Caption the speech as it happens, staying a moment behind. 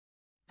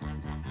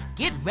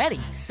Get ready,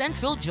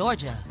 Central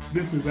Georgia.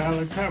 This is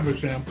Alex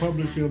Habersham,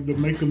 publisher of the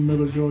Macon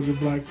Middle Georgia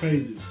Black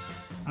Pages.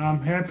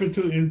 I'm happy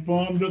to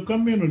inform the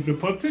community,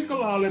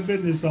 particularly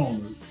business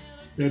owners,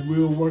 that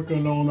we're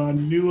working on a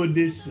new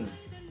edition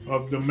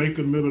of the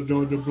Macon Middle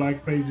Georgia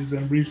Black Pages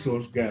and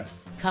Resource Guide.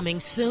 Coming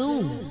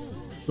soon.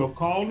 So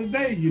call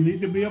today. You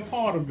need to be a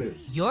part of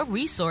this. Your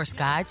resource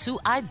guide to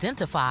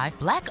identify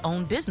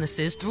Black-owned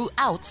businesses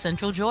throughout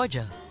Central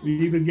Georgia. You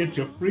either get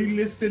your free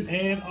listing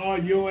and or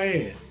your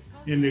ad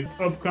in the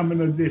upcoming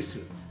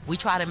edition. We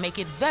try to make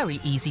it very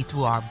easy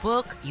through our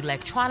book,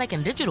 electronic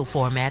and digital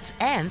formats,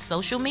 and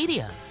social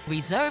media.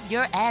 Reserve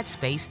your ad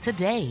space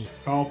today.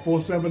 Call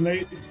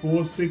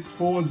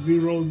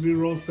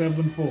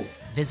 478-464-0074.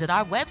 Visit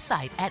our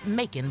website at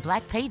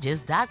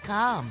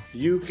maconblackpages.com.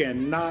 You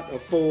cannot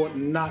afford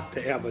not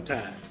to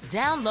advertise.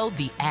 Download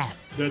the app.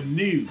 The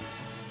new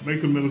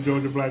Macon Middle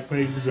Georgia Black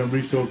Pages and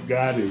Resource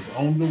Guide is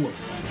on the way.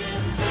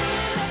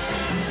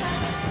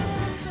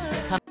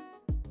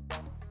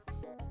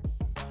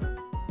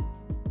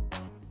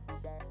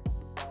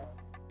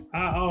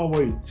 I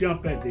always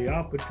jump at the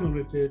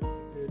opportunity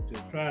to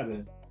try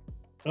to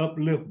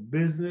uplift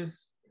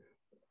business,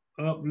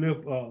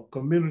 uplift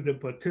community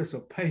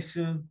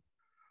participation,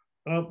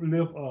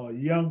 uplift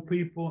young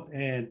people,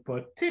 and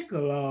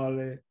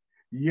particularly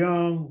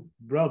young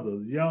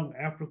brothers, young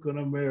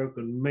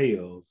African-American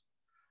males.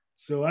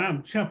 So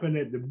I'm chomping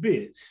at the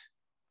bit,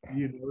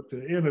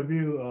 to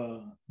interview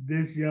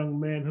this young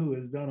man who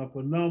has done a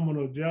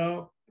phenomenal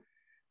job.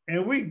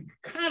 And we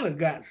kind of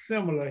got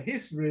similar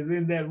histories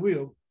in that we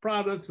are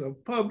products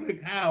of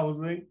public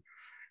housing,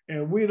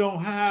 and we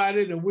don't hide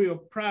it, and we are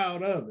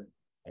proud of it.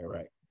 All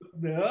right.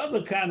 The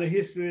other kind of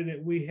history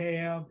that we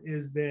have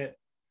is that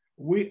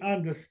we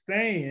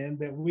understand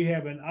that we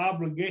have an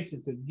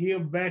obligation to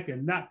give back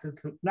and not to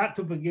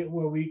forget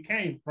where we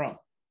came from.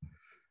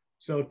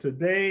 So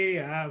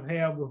today I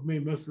have with me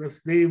Mr.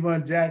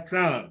 Stephen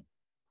Jackson.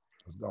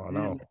 What's going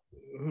on?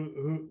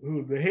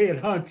 Who's the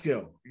head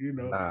honcho,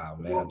 Nah,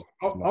 man.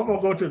 I'm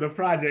gonna go to the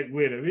project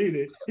with him.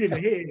 He's the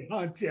head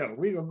honcho.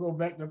 We're gonna go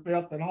back to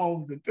Felton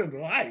Homes and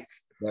Timber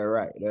Heights. They're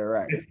right.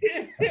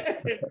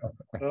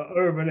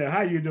 Urban,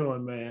 how you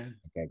doing, man?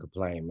 I can't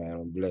complain, man.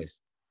 I'm blessed.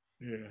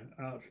 Yeah,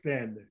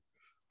 outstanding.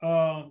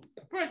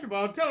 First of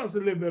all, tell us a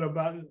little bit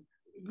about it.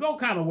 Go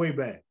kind of way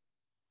back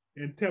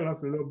and tell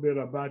us a little bit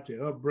about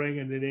your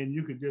upbringing, and then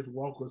you could just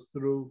walk us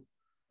through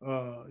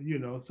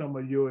some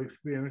of your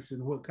experience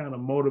and what kind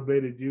of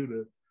motivated you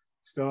to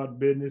start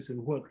business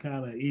and what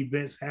kind of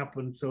events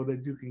happened so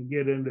that you can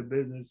get into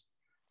business,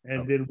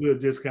 and then we'll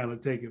just kind of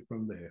take it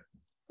from there.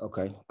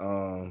 Okay.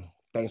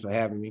 Thanks for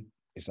having me.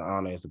 It's an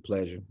honor. It's a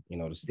pleasure,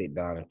 to sit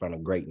down in front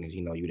of greatness.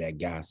 You that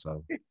guy.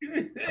 So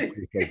I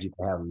appreciate you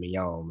for having me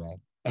on, man.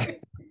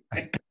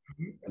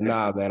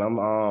 Nah, man. I'm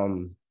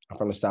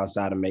from the south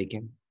side of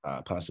Macon,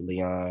 Ponce de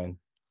Leon.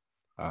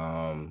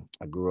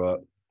 I grew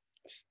up,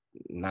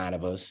 9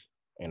 of us.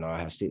 I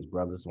have 6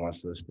 brothers, 1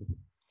 sister.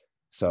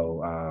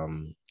 So,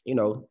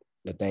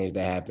 the things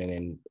that happen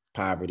in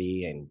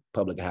poverty and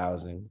public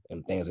housing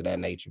and things of that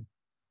nature,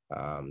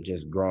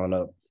 just growing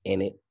up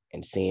in it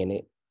and seeing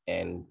it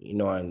and,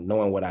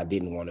 knowing what I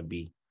didn't want to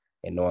be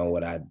and knowing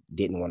what I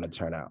didn't want to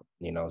turn out,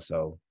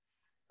 So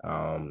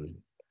I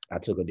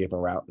took a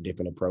different route, a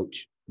different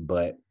approach,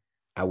 but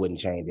I wouldn't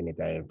change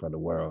anything for the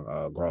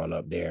world. Growing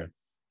up there,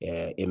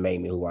 it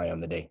made me who I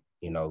am today,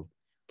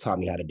 taught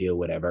me how to deal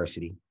with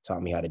adversity,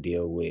 taught me how to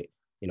deal with,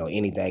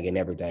 anything and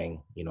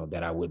everything,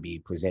 that I would be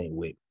presented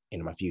with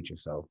in my future.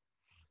 So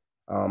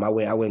I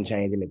wouldn't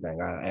change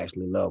anything. I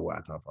actually love where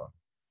I come from.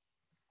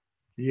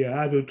 Yeah,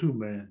 I do too,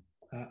 man.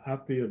 I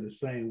feel the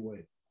same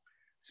way.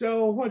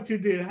 So what you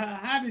did,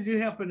 how did you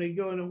happen to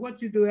go and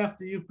what you do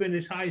after you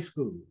finish high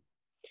school?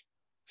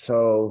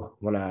 So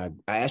when I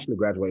actually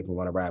graduated from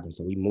Warner Robins,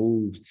 so we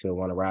moved to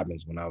Warner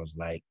Robins when I was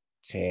like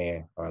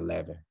 10 or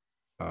 11.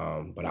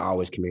 But I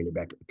always commuted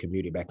back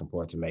and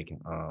forth to Macon.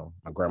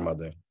 My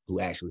grandmother, who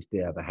actually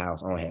still has a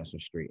house on Hampton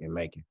Street in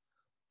Macon,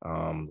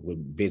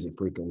 would visit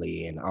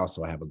frequently. And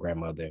also I have a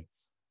grandmother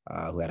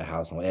who had a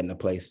house on Edna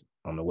Place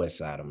on the west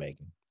side of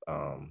Macon.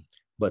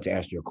 But to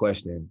answer your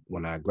question,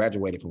 when I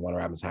graduated from Warner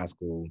Robins High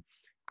School,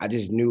 I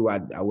just knew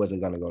I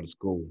wasn't going to go to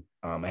school.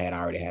 I had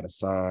already had a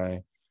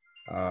son.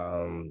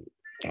 I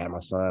had my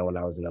son when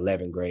I was in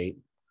 11th grade.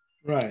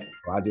 Right.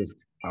 So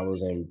I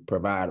was in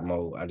provide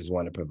mode. I just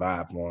wanted to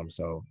provide for him.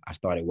 So I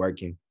started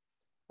working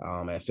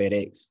at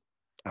FedEx.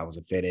 I was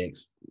a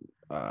FedEx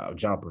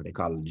jumper. They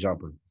call it a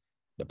jumper,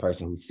 the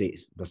person who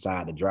sits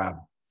beside the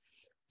driver.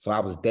 So I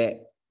was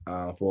that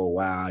for a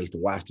while. I used to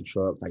wash the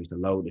trucks. I used to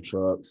load the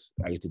trucks.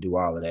 I used to do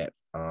all of that.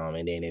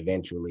 And then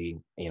eventually,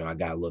 I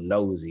got a little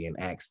nosy and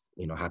asked,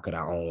 how could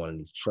I own one of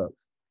these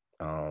trucks?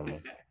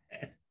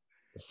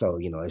 So,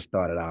 it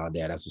started all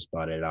there. That's what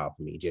started it off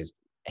for me. Just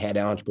had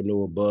the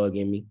entrepreneur bug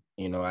in me.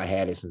 I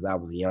had it since I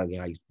was young,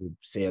 and I used to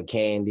sell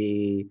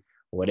candy,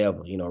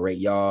 whatever,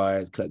 rake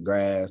yards, cut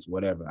grass,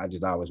 whatever. I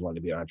just always wanted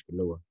to be an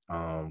entrepreneur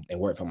and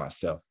work for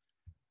myself.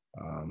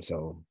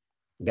 So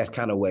that's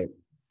kind of what,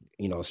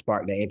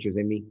 sparked the interest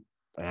in me.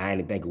 And I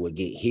didn't think it would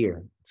get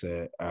here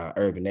to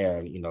urban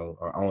air, you know,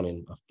 or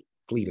owning a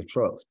fleet of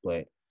trucks,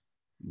 but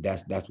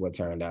that's what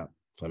turned out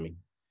for me.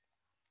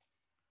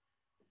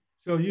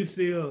 So you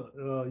still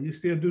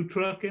do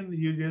trucking?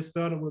 You just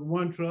started with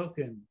one truck,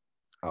 and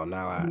Oh,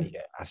 now you,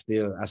 I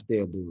still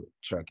do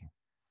trucking.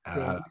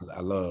 so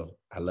I love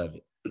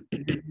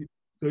it.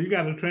 so you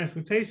got a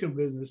transportation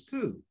business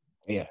too.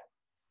 Yeah,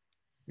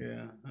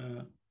 Yeah.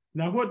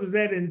 Now, what does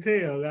that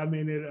entail? I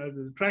mean, are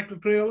the tractor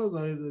trailers,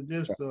 or is it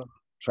just? tra-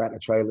 tractor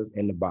trailers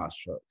and the box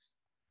trucks.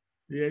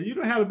 Yeah, you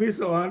don't have to be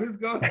so honest.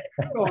 Go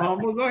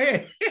humble. Go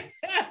ahead.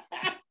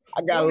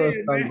 I got a Go little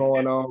ahead, something man.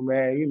 going on,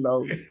 man. You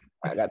know,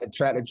 I got the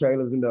tractor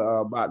trailers and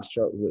the box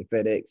trucks with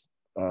FedEx,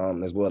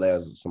 as well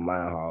as some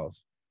line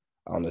hauls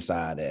on the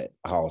side that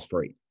hauls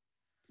freight.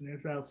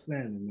 That's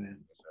outstanding, man.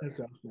 That's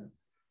outstanding.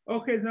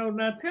 Okay, so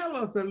now tell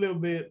us a little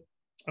bit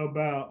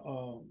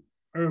about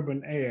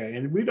urban air,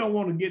 and we don't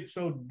want to get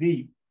so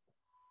deep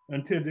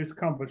until this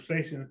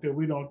conversation until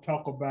we don't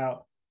talk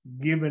about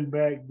giving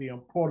back, the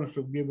importance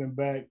of giving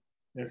back,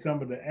 and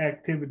some of the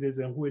activities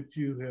in which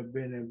you have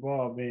been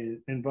involved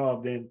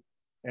in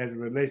as it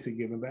relates to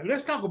giving back.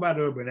 Let's talk about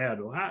urban air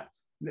though.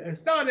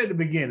 Start at the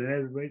beginning,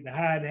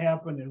 how it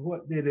happened and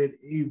what did it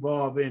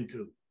evolve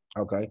into.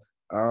 Okay.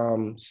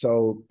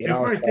 So it And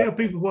all first, started,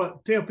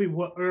 tell people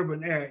what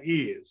urban air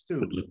is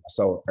too.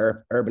 so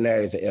Urban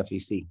Air is a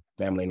FEC,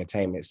 Family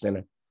Entertainment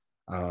Center.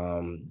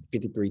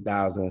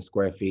 53,000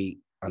 square feet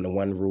under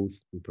one roof.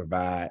 We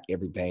provide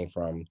everything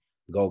from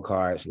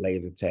go-karts,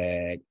 laser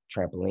tag,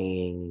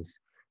 trampolines,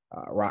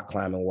 rock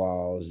climbing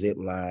walls, zip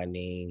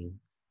lining,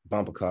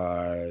 bumper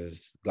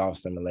cars, golf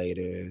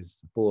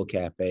simulators, full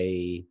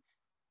cafe.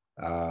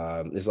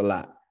 It's a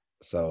lot.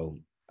 So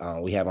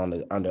we have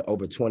under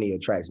over 20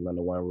 attractions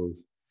under one roof.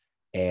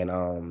 And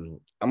I'm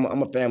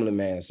a family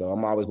man, so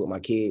I'm always with my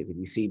kids. If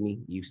you see me,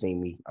 you've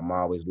seen me. I'm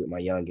always with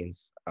my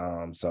youngins.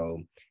 So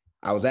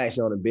I was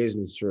actually on a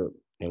business trip,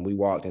 and we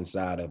walked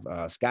inside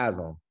of Sky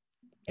Zone,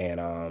 and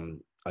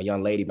a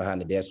young lady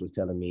behind the desk was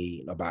telling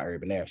me about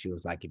urban air. She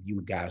was like, "If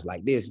you guys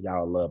like this,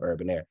 y'all love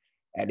urban air."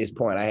 At this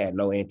point, I had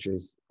no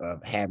interest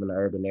of having the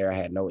urban air. I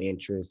had no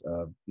interest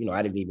of,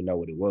 I didn't even know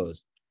what it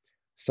was.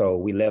 So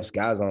we left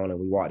Sky Zone and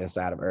we walked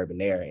inside of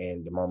urban air.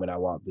 And the moment I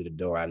walked through the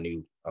door, I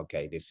knew,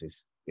 okay, this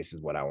is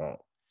what I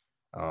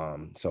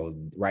want. So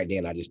right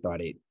then I just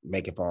started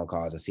making phone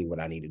calls and see what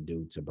I need to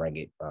do to bring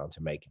it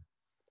to Macon.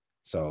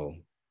 So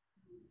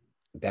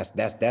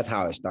that's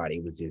how it started.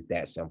 It was just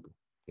that simple,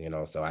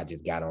 So I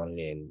just got on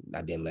it and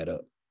I didn't let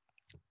up.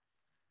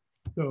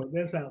 So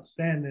that's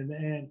outstanding.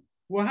 And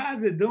well,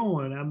 how's it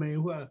doing? I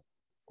mean,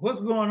 what's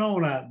going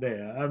on out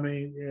there? I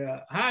mean,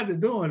 how's it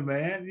doing,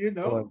 man?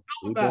 Talk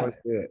We about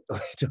doing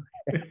good.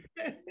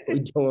 We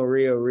doing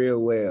real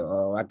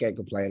well. I can't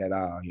complain at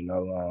all.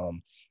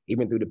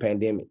 Even through the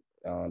pandemic,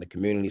 the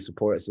community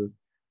supports us.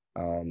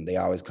 They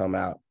always come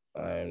out,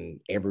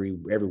 and every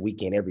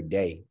weekend, every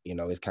day.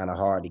 It's kind of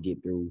hard to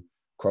get through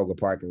Kroger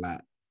parking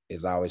lot.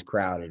 It's always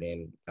crowded,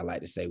 and I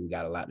like to say we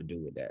got a lot to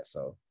do with that.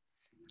 So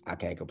I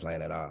can't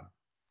complain at all.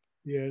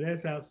 Yeah,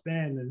 that's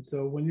outstanding.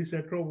 So when you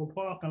said Kroger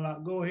parking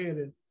lot, go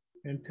ahead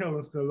and tell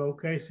us the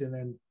location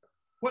and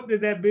what did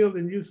that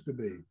building used to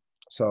be?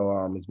 So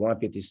it's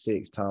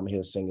 156 Tom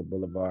Hill Singer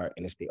Boulevard,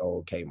 and it's the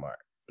old Kmart.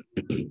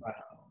 Wow.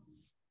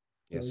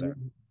 Yes, so sir.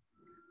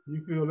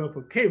 You filled up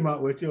a Kmart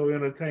with your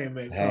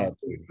entertainment. I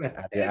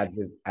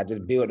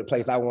just built the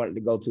place I wanted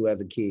to go to as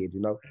a kid,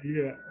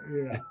 Yeah,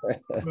 yeah.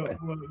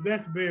 well,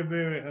 that's very,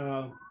 very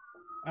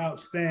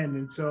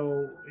outstanding.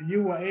 So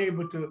you were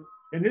able to,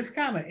 and it's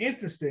kind of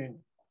interesting.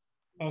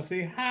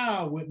 See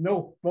how with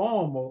no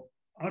formal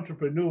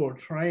entrepreneurial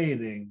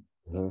training,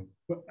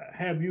 mm-hmm.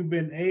 have you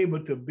been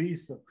able to be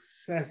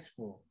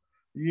successful?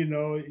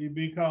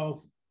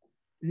 Because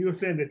you were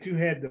saying that you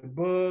had the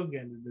bug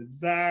and the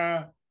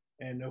desire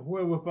and the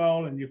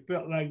wherewithal, and you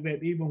felt like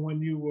that even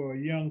when you were a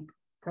young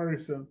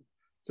person.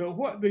 So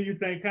what do you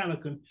think kind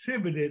of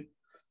contributed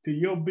to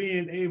your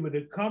being able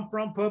to come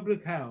from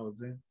public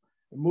housing,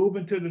 move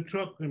into the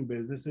trucking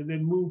business, and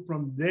then move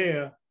from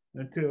there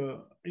into,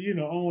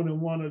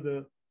 owning one of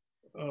the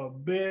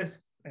best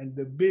and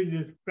the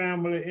busiest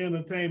family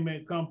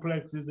entertainment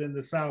complexes in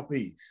the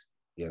Southeast?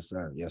 Yes,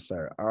 sir. Yes,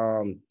 sir.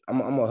 I'm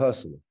a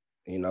hustler,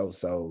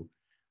 so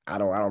I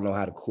don't know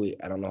how to quit.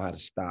 I don't know how to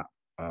stop.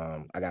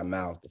 I got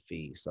mouths to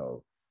feed,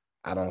 so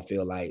I don't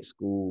feel like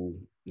school,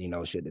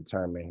 should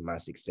determine my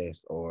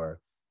success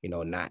or,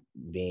 not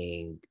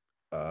being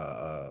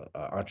an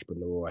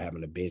entrepreneur or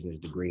having a business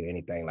degree or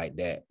anything like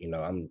that.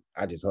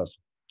 I just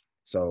hustle.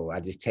 So I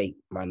just take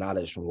my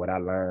knowledge from what I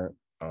learned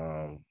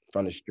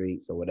from the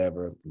streets or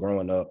whatever,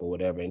 growing up or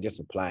whatever, and just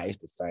apply. It's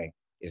the same.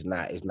 It's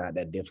not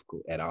that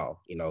difficult at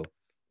all.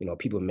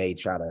 People may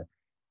try to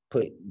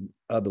put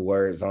other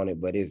words on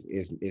it, but it's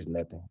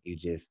nothing.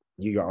 You're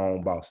your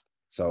own boss.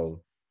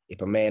 So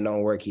if a man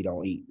don't work, he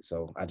don't eat.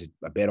 So I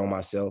bet on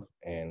myself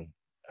and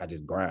I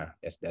just grind.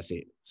 That's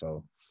it.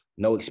 So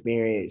no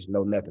experience,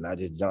 no nothing. I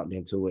just jumped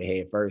into it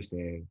head first,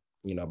 and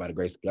by the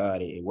grace of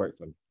God, it worked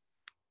for me.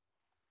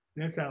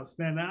 That's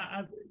outstanding.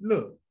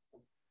 Look,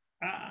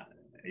 I,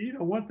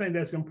 one thing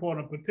that's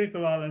important,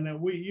 particularly, and that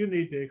you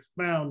need to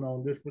expound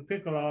on this,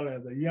 particularly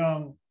as a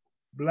young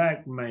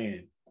Black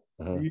man.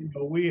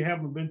 Uh-huh. We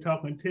haven't been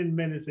talking 10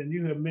 minutes, and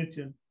you have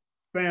mentioned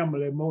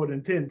family more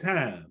than 10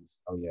 times.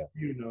 Oh yeah.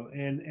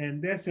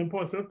 And that's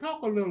important. So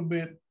talk a little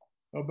bit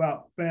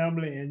about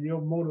family and your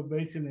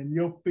motivation and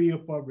your feel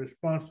for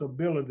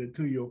responsibility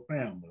to your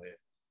family.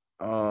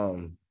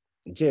 Um,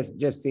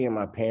 just seeing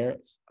my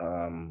parents.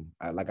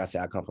 Like I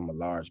said, I come from a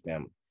large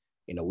family.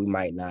 We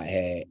might not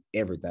have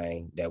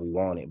everything that we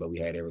wanted, but we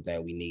had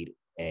everything we needed.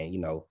 And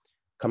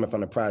coming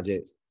from the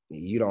projects,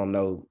 you don't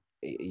know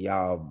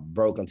y'all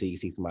broke until you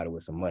see somebody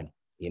with some money.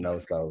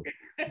 So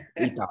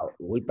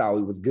we thought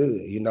we was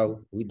good.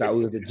 We thought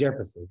we was the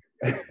Jeffersons.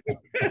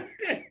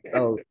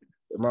 So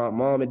my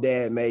mom and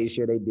dad made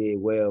sure they did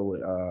well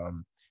with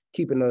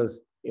keeping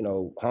us,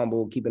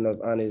 humble, keeping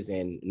us honest,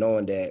 and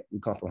knowing that we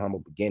come from humble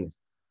beginnings.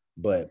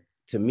 But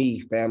to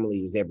me, family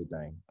is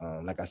everything.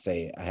 Like I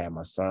say, I had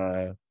my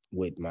son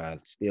with my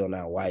still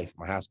now wife,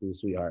 my high school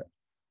sweetheart.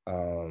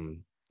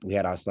 Um, we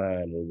had our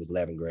son when he was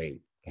 11th grade,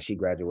 and she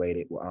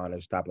graduated with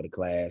honors, top of the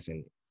class,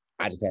 and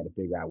I just had to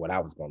figure out what I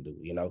was gonna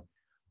do.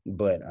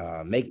 But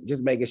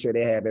making sure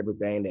they have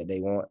everything that they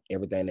want,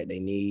 everything that they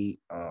need.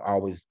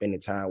 Always spending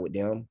time with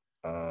them.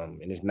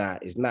 And it's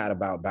not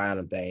about buying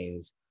them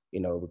things,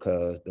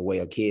 because the way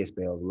a kid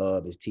spells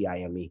love is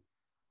Time.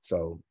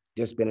 So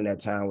just spending that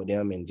time with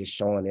them and just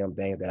showing them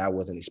things that I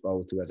wasn't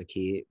exposed to as a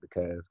kid,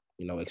 because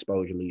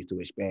exposure leads to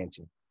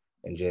expansion,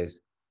 and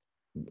just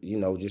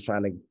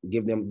trying to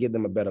give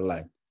them a better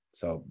life.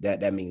 So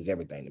that means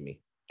everything to me.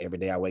 Every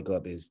day I wake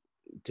up is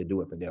to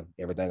do it for them.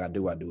 Everything I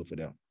do it for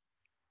them.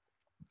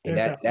 And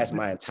That's how, that's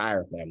my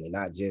entire family,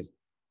 not just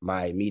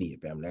my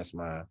immediate family. That's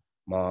my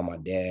mom, my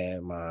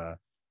dad, my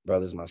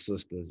brothers, my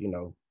sisters.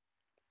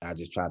 I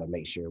just try to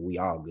make sure we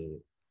all good.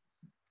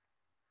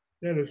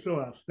 that is so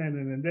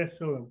outstanding, and that's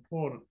so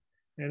important.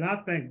 And I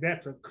think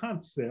that's a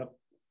concept,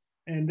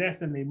 and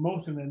that's an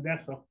emotion, and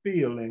that's a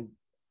feeling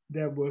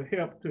that will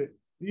help to,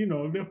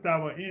 lift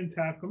our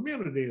entire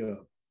community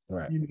up.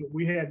 Right.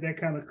 We had that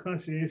kind of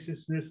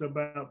conscientiousness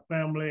about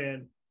family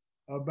and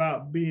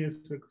about being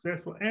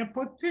successful, and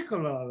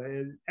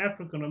particularly as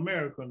African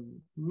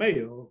American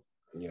males.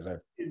 Yes,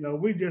 sir.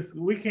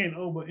 We can't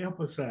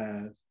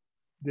overemphasize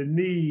the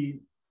need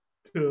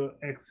to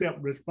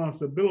accept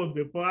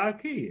responsibility for our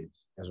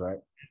kids. That's right.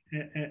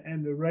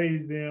 And to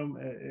raise them,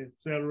 et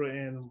cetera,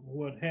 and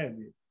what have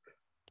you.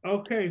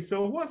 Okay,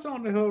 so what's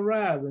on the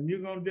horizon?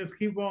 You're gonna just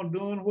keep on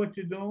doing what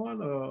you're doing,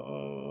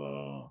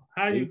 or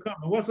how you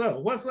coming? What's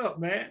up? What's up,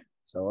 man?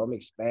 So I'm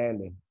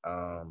expanding.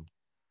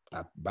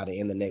 By the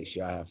end of next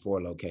year, I have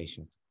 4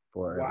 locations.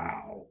 4.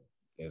 Wow.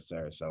 Yes,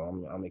 sir.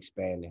 So I'm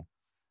expanding.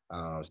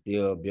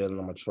 Still building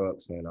on my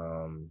trucks,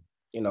 and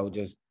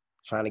just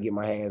trying to get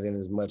my hands in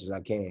as much as I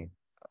can.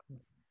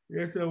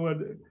 Yes, sir. Well,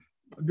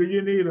 do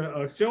you need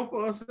a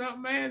chauffeur or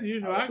something,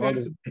 man? I got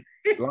some.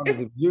 As long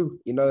as it's you,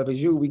 if it's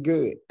you, we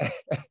good.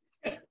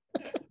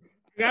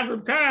 Got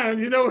some time,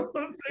 you know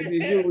what I'm saying?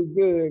 If it's you, we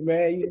good,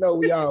 man.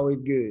 We always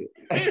good.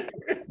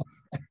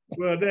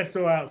 Well, that's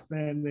so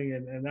outstanding,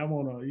 and I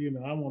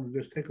wanna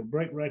just take a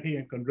break right here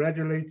and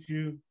congratulate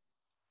you.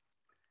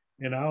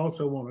 And I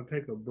also want to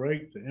take a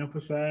break to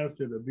emphasize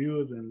to the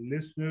viewers and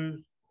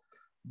listeners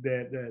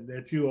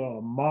that you are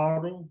a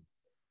model,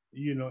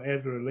 as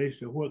it relates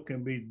to what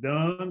can be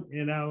done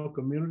in our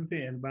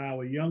community and by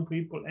our young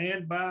people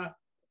and by,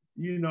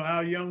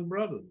 our young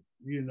brothers.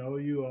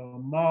 You are a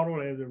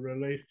model as it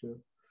relates to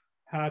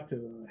how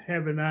to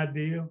have an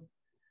idea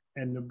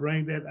and to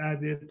bring that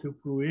idea to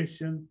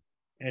fruition.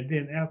 And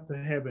then after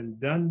having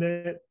done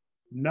that,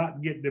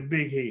 not get the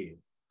big head,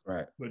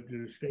 right? But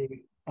to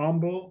stay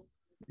humble,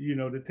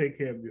 to take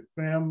care of your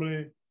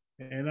family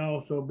and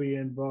also be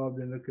involved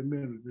in the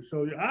community.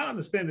 So I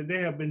understand that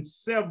there have been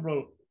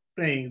several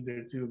things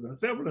that you've done,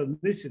 several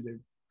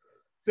initiatives,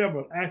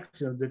 several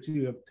actions that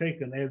you have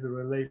taken as it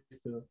relates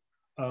to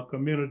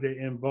community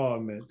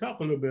involvement. Talk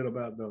a little bit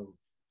about those.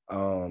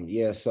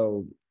 Yeah,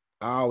 so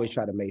I always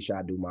try to make sure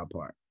I do my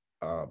part,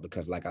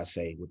 because like I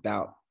say,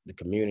 without the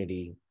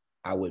community,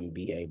 I wouldn't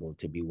be able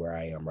to be where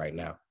I am right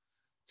now.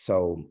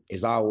 So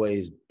it's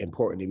always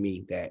important to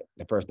me that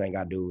the first thing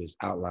I do is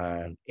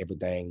outline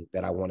everything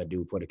that I want to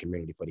do for the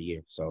community for the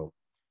year. So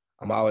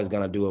I'm always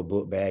going to do a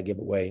book bag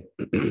giveaway.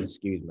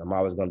 Excuse me. I'm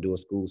always going to do a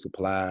school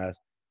supplies,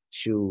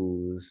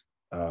 shoes,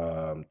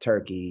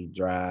 turkey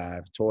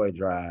drive, toy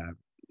drive,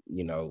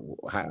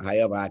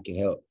 however I can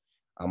help.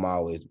 I'm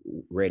always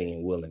ready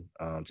and willing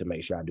to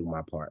make sure I do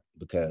my part,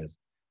 because,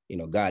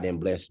 God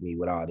didn't bless me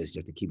with all this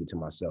just to keep it to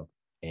myself.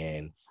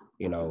 And,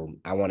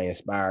 I want to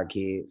inspire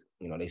kids.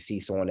 They see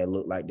someone that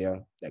look like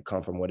them, that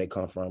come from where they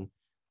come from,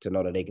 to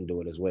know that they can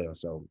do it as well.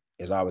 So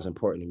it's always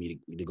important to me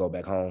to go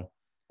back home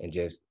and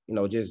just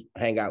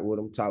hang out with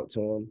them, talk to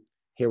them,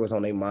 hear what's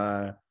on their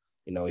mind,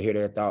 hear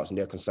their thoughts and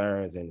their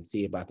concerns, and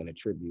see if I can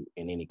attribute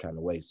in any kind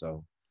of way.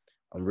 So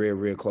I'm real,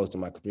 real close to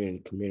my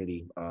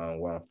community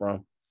where I'm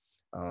from.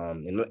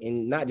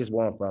 And not just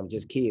where I'm from,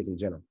 just kids in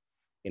general.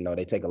 you know,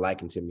 they take a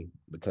liking to me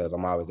because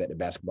I'm always at the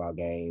basketball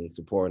games,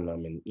 supporting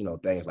them and, you know,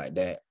 things like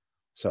that.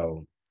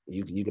 So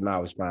you can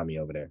always find me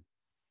over there.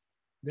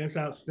 That's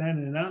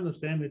outstanding. And I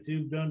understand that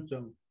you've done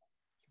some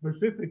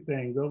specific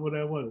things over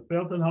there. What,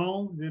 Felton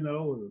Homes, you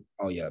know,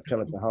 Oh yeah,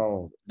 Pendleton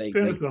Home.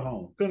 Pendleton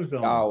They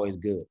Home. always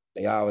good.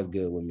 They always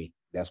good with me.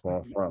 That's where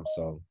I'm from.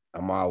 So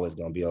I'm always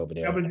gonna be over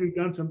there. Haven't you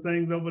done some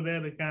things over there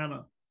to kind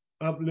of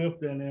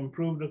uplift and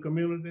improve the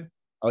community?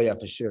 Oh yeah,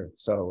 for sure.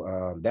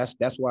 So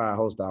that's why I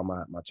host all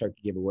my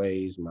turkey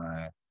giveaways,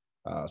 my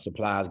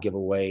supplies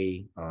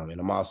giveaway, and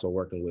I'm also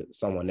working with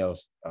someone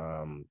else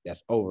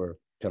that's over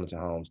Pendleton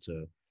Homes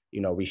to,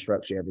 you know,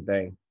 restructure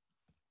everything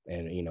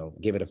and, you know,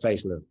 give it a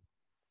facelift.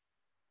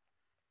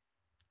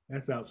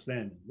 That's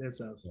outstanding. That's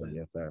So, outstanding.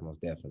 yes, sir,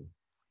 most definitely.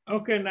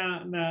 Okay,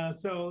 now,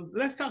 so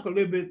let's talk a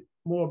little bit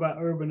more about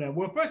Urban Air.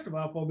 Well, first of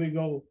all, before we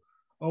go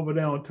over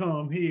there on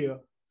Tom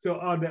Hill, so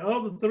are the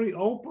other three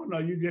open, or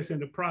are you just in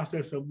the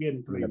process of getting I'm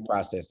in three the more?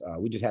 process.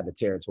 We just had the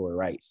territory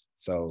rights,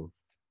 so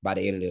by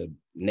the end of the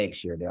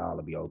next year, they'll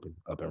all be open,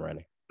 up and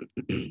running.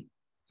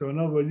 So in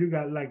other words, you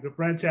got like the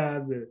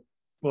franchise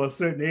for a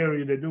certain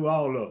area to do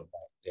all of it.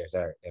 Yes,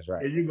 sir. That's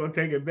right. And you're gonna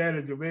take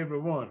advantage of every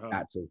one, huh?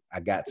 Got to. I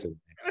got to.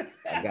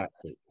 I got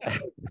to.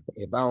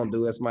 If I don't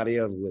do it, somebody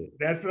else will.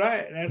 That's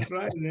right. That's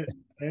right.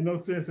 Ain't no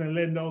sense in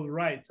letting those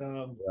rights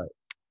Right.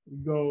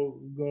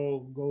 go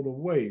to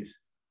waste.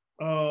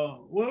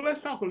 Well,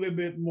 let's talk a little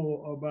bit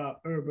more about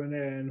Urban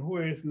Air and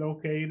where it's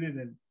located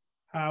and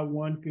how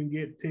one can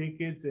get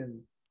tickets and,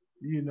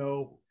 you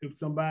know, if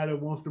somebody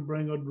wants to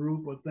bring a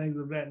group or things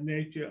of that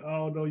nature,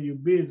 although you're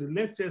busy,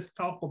 let's just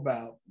talk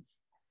about,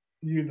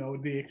 you know,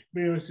 the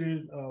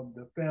experiences of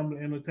the family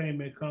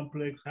entertainment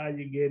complex, how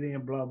you get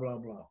in, blah, blah,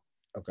 blah.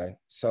 Okay.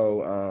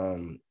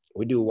 So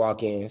we do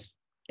walk-ins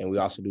and we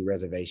also do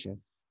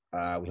reservations.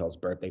 We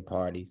host birthday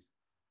parties.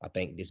 I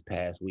think this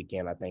past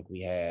weekend, I think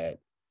we had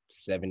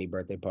 70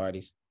 birthday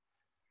parties.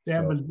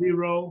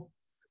 7-0.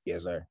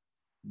 Yes, sir.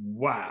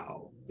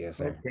 Wow. Yes,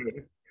 sir.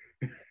 Okay.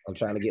 I'm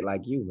trying to get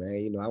like you, man.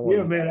 You know, I want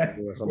Yeah, man.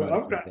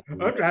 Well,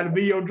 I'm trying to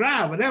be your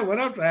driver. That's what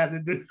I'm trying to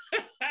do.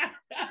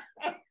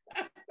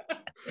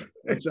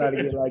 I'm trying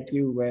to get like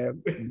you,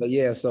 man. But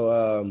yeah,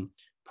 so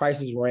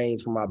prices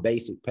range from our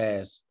basic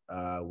pass,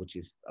 which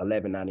is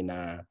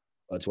 $11.99,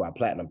 to our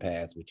platinum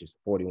pass, which is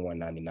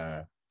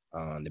 $41.99.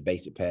 The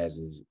basic pass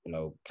is, you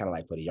know, kind of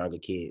like for the younger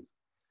kids,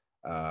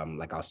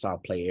 like our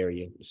soft play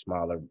area, the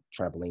smaller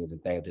trampolines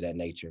and things of that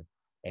nature.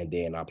 And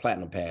then our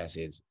platinum pass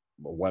is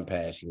one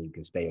pass, and you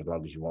can stay as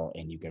long as you want,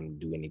 and you can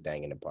do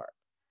anything in the park.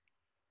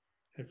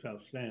 That's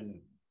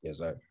outstanding. Yes,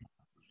 sir.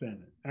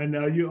 Outstanding. And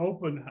are you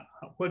open?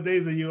 What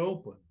days are you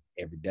open?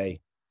 Every day,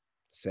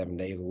 7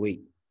 days a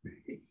week.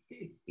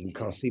 You can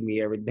come see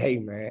me every day,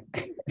 man.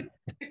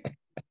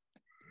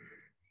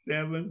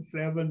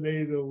 7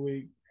 days a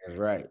week. That's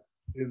right.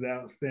 Is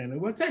outstanding.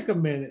 Well, take a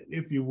minute,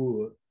 if you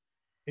would,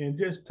 and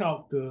just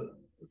talk to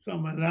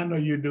someone. And I know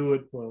you do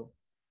it for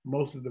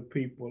most of the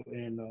people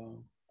in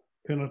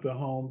Pendleton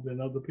Homes and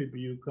other people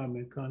you come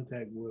in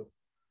contact with.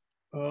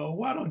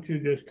 Why don't you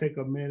just take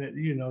a minute,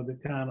 you know, to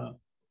kind of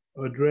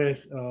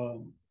address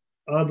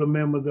other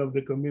members of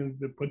the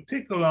community,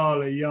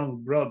 particularly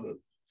young brothers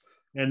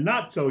and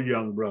not so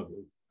young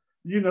brothers,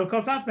 you know,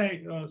 because I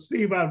think,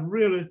 Steve, I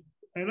really,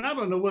 and I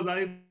don't know whether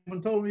I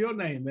even told him your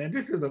name, man.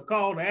 This is a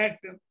call to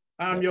action.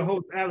 I'm your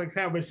host, Alex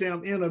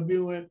Havisham,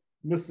 interviewing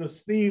Mr.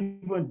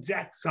 Stephen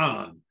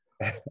Jackson,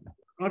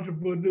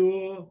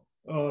 entrepreneur,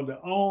 the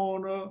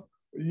owner,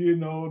 you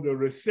know, the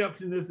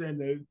receptionist and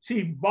the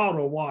chief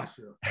bottle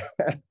washer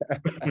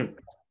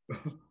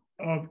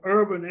of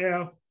Urban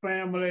Air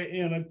Family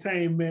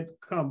Entertainment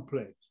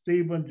Complex,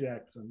 Stephen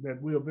Jackson,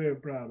 that we're very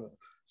proud of.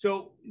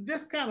 So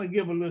just kind of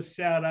give a little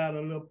shout out,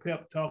 a little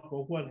pep talk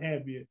or what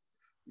have you,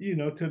 you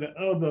know, to the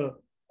other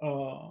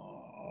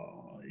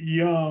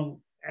young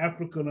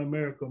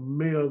African-American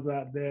males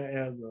out there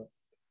as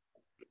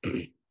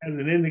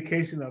an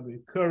indication of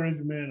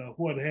encouragement or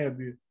what have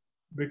you,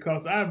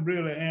 because I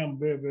really am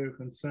very, very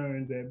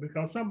concerned that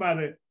because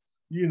somebody,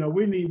 you know,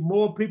 we need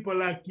more people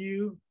like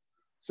you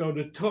so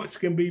the torch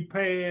can be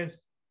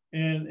passed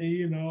and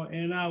you know,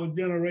 and our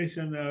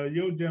generation,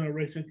 your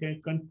generation can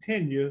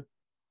continue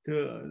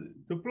to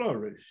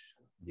flourish.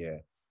 Yeah.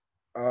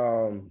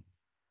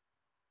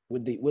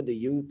 With the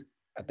youth,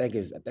 I think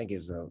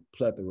it's a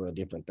plethora of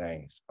different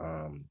things.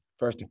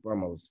 First and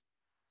foremost,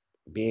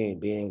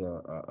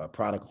 being a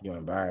product of your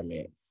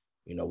environment,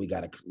 you know, we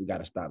gotta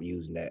stop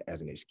using that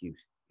as an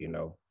excuse. You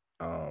know,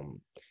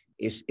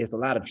 it's a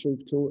lot of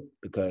truth to it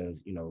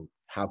because, you know,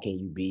 how can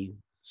you be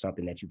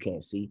something that you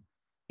can't see?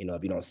 You know,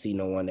 if you don't see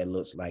no one that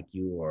looks like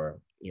you, or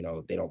you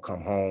know, they don't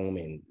come home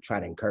and try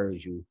to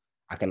encourage you,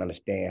 I can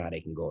understand how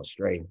they can go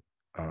astray.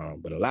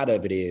 But a lot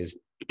of it is,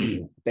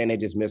 I think they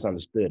just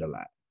misunderstood a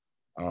lot.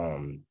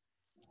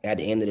 At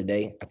the end of the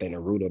day, I think the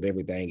root of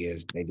everything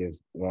is they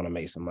just want to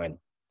make some money,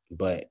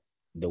 but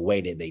the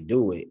way that they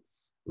do it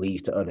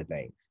leads to other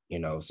things, you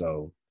know.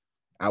 So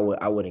I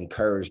would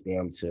encourage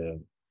them to,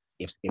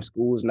 if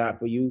school is not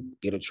for you,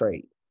 get a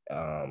trade.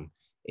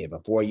 If a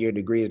 4-year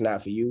degree is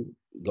not for you,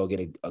 go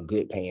get a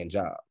good paying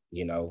job,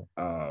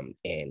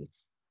 and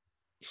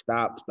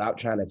stop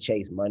trying to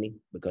chase money,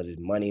 because if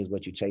money is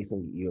what you're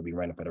chasing, you'll be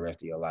running for the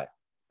rest of your life.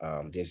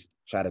 Just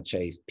try to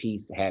chase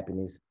peace,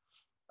 happiness,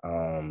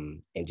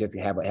 and just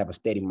have a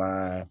steady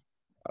mind,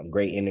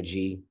 great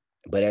energy.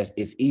 But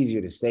it's easier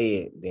to say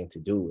it than to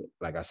do it.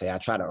 Like I say, I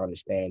try to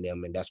understand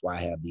them, and that's why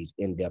I have these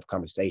in-depth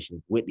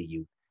conversations with the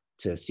youth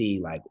to see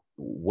like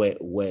what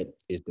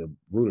is the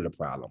root of the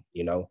problem.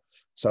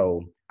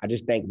 So I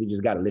just think we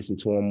just got to listen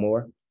to them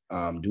more,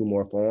 do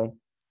more for them.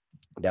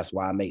 That's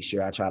why I make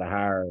sure I try to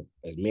hire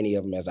as many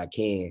of them as I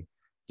can,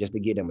 just to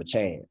give them a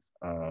chance.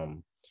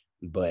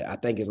 But I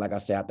think it's like I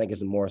said, I think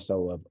it's more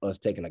so of us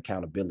taking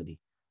accountability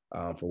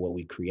for what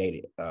we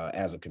created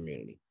as a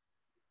community.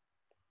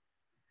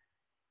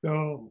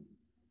 So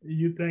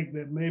you think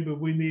that maybe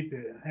we need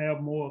to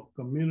have more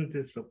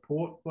community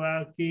support for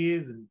our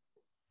kids, and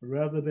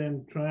rather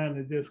than trying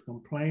to just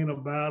complain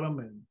about them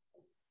and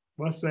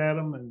fuss at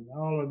them and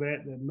all of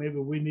that, that maybe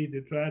we need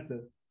to try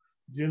to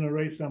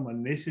generate some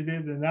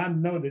initiatives. And I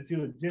know that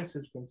you're just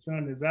as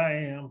concerned as I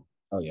am.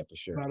 Oh yeah, for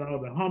sure. About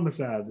all the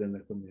homicides in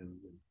the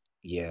community.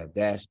 Yeah,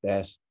 that's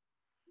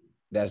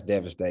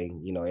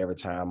devastating. Every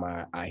time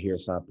I hear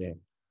something,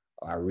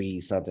 or I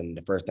read something,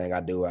 the first thing I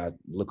do, I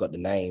look up the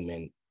name,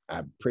 and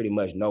I pretty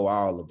much know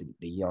all of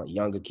the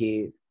younger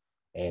kids.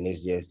 And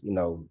it's just,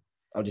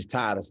 I'm just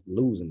tired of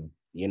losing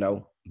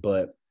them,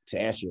 But to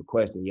answer your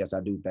question, yes,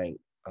 I do think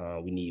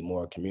we need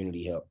more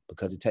community help,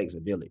 because it takes a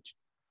village.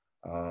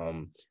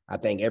 I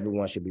think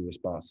everyone should be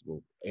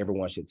responsible.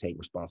 Everyone should take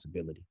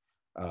responsibility,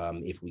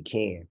 if we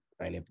can,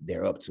 and if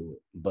they're up to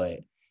it. But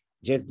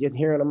just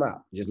hearing them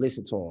out, just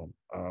listen to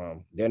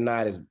them. They're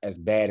not as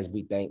bad as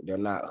we think. They're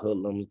not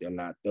hoodlums. They're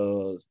not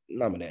thugs.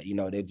 None of that.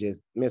 They're just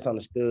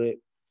misunderstood.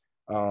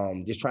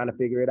 Just trying to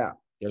figure it out.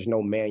 There's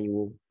no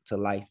manual to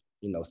life,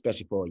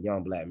 especially for a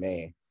young Black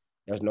man.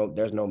 There's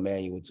no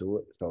manual to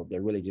it. So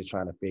they're really just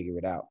trying to figure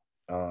it out.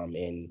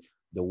 And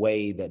the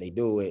way that they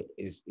do it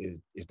is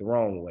the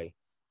wrong way.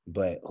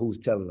 But who's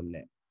telling them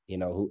that?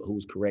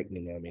 Who's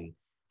correcting them, and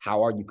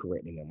how are you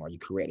correcting them? Are you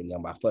correcting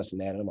them by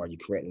fussing at them? Are you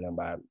correcting them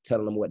by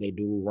telling them what they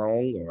do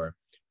wrong? Or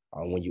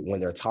when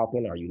they're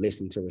talking, are you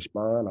listening to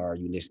respond, or are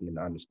you listening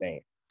to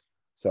understand?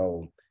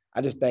 So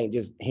I just think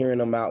just hearing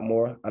them out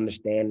more,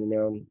 understanding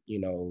them,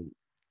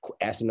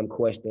 asking them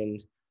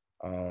questions,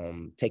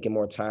 taking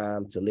more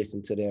time to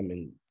listen to them,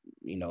 and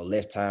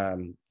less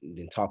time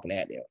than talking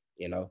at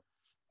them.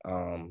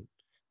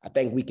 I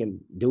think we can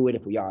do it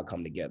if we all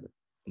come together,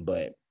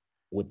 but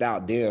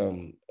without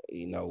them,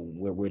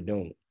 we're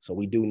doomed. So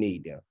we do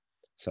need them.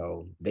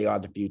 So they are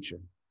the future.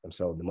 And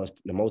so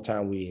the more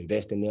time we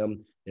invest in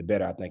them, the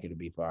better I think it'll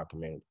be for our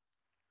community.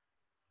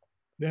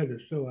 That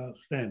is so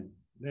outstanding.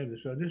 That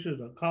is so. This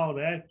is a call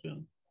to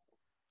action.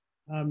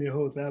 I'm your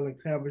host,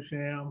 Alex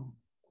Habersham,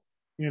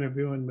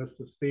 interviewing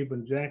Mr.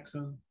 Stephen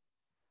Jackson,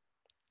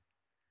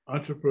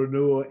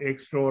 entrepreneur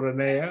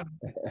extraordinaire.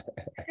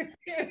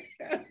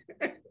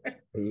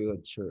 You're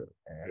true.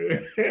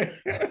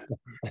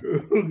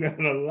 Who got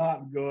a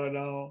lot going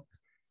on.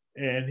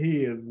 And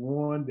he is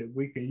one that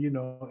we can,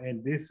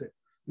 and this,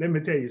 let me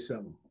tell you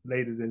something,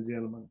 ladies and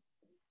gentlemen.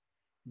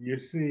 You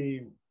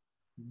see,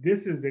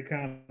 this is the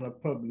kind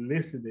of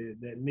publicity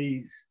that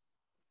needs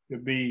to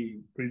be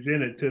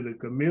presented to the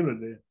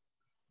community,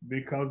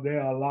 because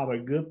there are a lot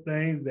of good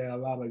things. There are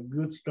a lot of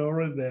good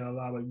stories. There are a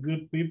lot of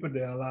good people.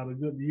 There are a lot of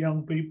good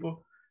young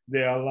people.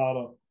 There are a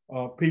lot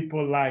of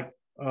people like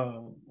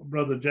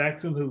Brother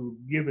Jackson, who's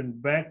giving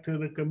back to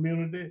the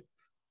community.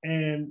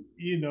 And,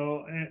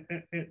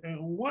 and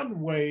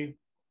one way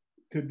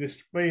to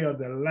dispel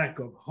the lack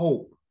of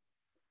hope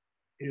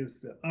is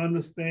to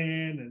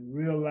understand and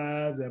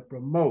realize and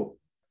promote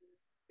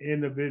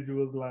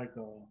individuals like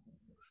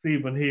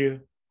Stephen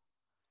here,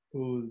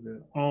 who's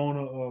the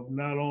owner of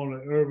not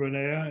only Urban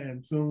Air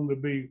and soon to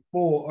be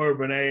 4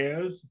 Urban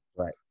Airs,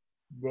 right,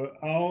 but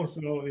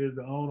also is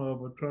the owner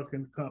of a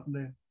trucking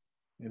company.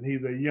 And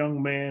he's a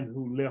young man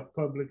who left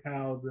public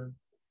housing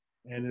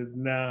and is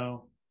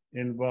now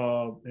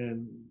involved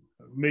in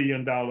 $1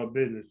 million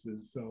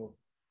businesses. So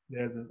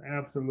there's an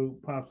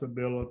absolute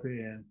possibility.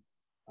 And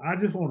I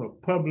just want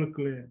to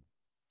publicly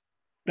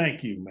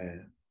thank you,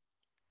 man.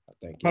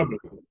 Thank you.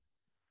 Publicly.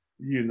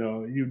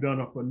 You've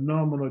done a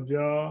phenomenal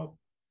job,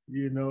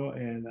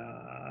 and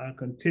I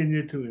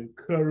continue to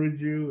encourage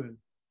you and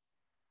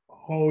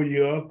hold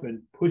you up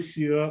and push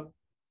you up,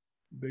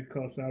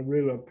 because I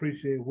really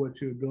appreciate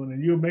what you're doing,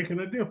 and you're making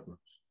a difference.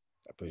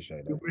 I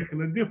appreciate that. You're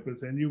making a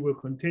difference, and you will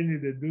continue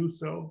to do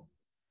so,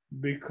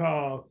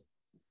 because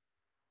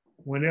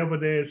whenever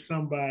there's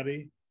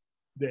somebody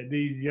that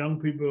these young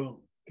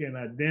people can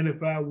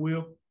identify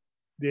with,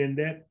 then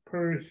that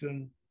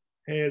person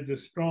has a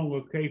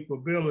stronger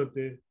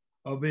capability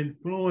of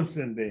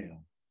influencing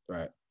them,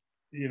 right?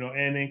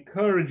 And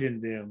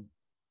encouraging them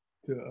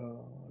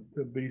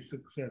to be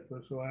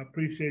successful. So I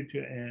appreciate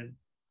you, and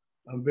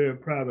I'm very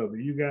proud of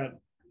you.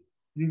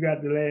 You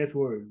got the last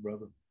words,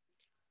 brother.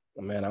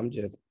 Man, I'm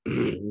just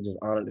I'm just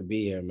honored to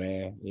be here,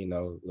 man. You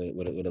know,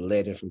 with a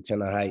legend from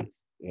Tender Heights.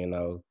 You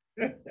know,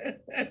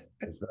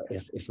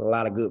 it's a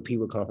lot of good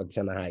people come from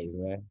Tender Heights,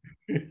 man.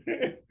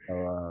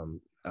 So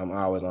I'm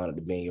always honored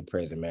to be in your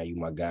presence, man. You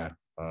my guy.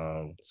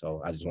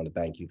 So I just want to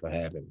thank you for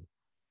having me.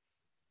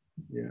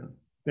 Yeah.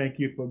 Thank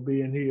you for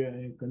being here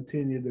and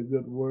continue the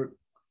good work.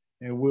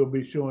 And we'll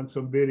be showing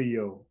some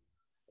video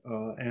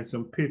and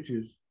some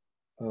pictures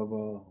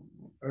of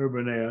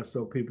Urban Air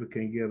so people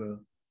can get a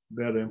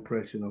better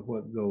impression of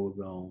what goes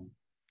on.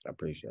 I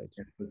appreciate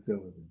you.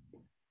 Facility.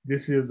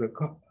 This is a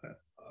call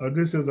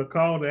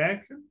to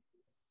action.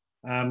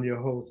 I'm your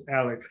host,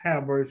 Alex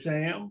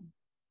Habersham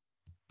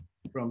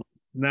from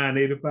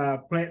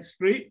 985 Plant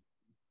Street.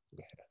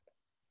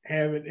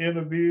 Having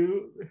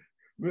interviewed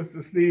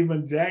Mr.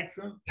 Stephen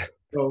Jackson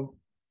from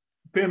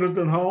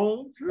Pendleton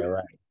Homes. All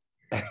right.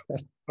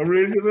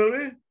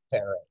 Originally. All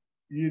right.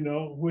 You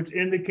know, which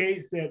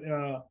indicates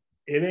that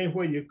it ain't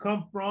where you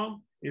come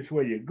from, it's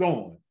where you're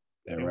going.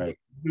 All right.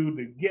 Do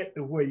to get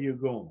to where you're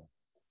going.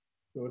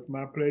 So it's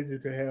my pleasure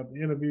to have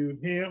interviewed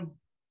him.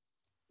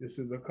 This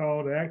is a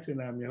call to action.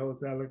 I'm your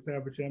host, Alex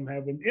Habersham,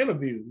 having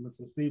interviewed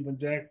Mr. Stephen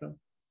Jackson,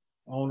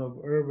 owner of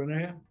Urban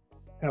Air.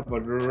 Have a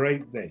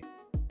great day.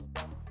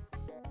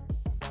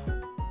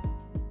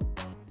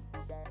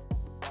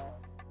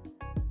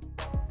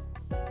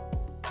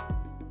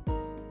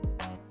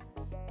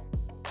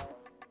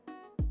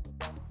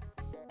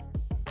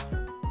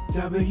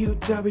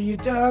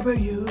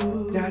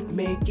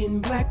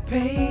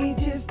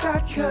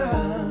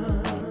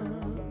 www.makingblackpages.com.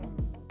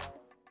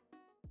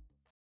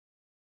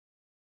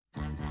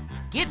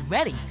 Get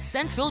ready,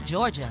 Central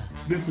Georgia.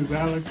 This is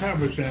Alex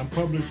Habersham,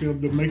 publisher of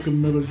the Macon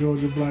Middle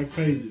Georgia Black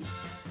Pages.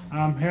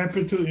 I'm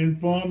happy to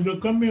inform the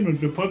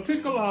community,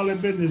 particularly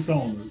business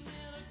owners,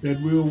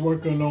 that we're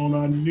working on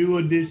a new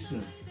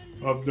edition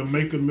of the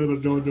Macon Middle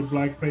Georgia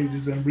Black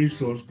Pages and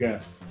Resource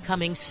Guide.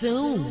 Coming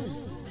soon.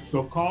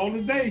 So call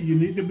today. You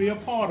need to be a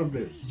part of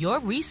this. Your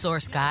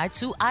resource guide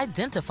to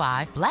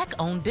identify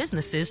Black-owned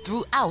businesses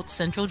throughout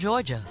Central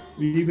Georgia.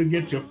 You either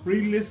get your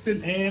free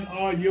listing and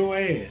or your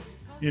ad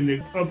in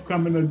the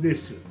upcoming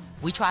edition.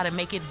 We try to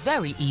make it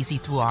very easy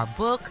through our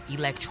book,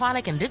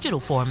 electronic and digital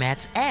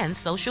formats, and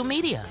social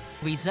media.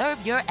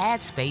 Reserve your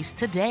ad space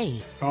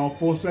today. Call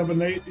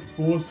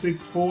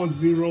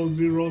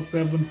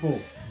 478-464-0074.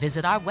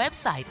 Visit our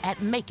website at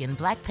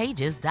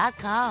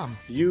makingblackpages.com.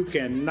 You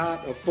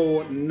cannot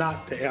afford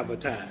not to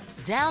advertise.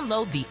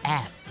 Download the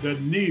app. The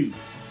new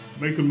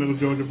Macon Middle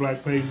Georgia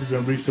Black Pages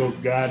and Resource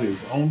Guide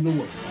is on the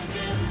way.